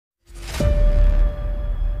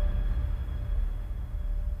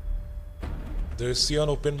The Asian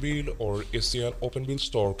openbill or Asian openbill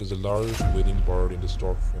stork is a large wading bird in the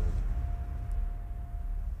stork family.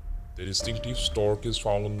 The distinctive stork is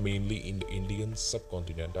found mainly in the Indian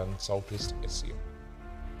subcontinent and Southeast Asia.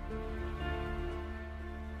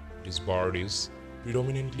 This bird is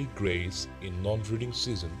predominantly greys in non-breeding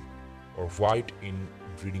season or white in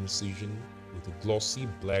breeding season with a glossy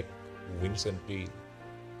black wings and tail.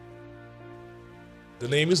 The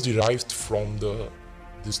name is derived from the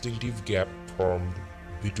distinctive gap formed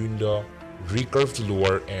between the recurved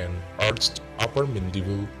lower and arched upper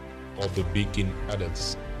mandible of the beak in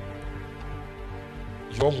adults.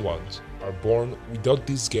 Young ones are born without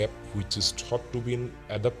this gap, which is thought to be an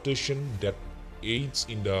adaptation that aids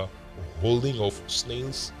in the holding of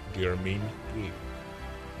snails, their main prey.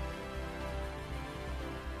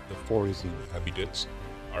 The forest habitats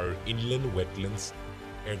are inland wetlands,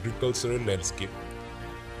 agricultural landscape,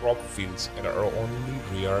 crop fields, and are only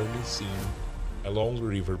rarely seen along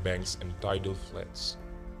riverbanks and tidal flats.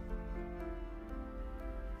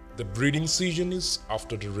 The breeding season is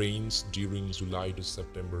after the rains during July to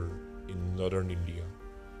September in northern India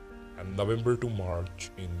and November to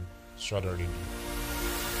March in southern India.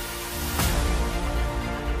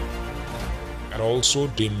 And also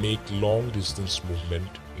they make long distance movement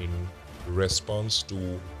in response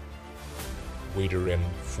to weather and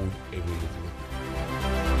food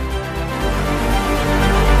availability.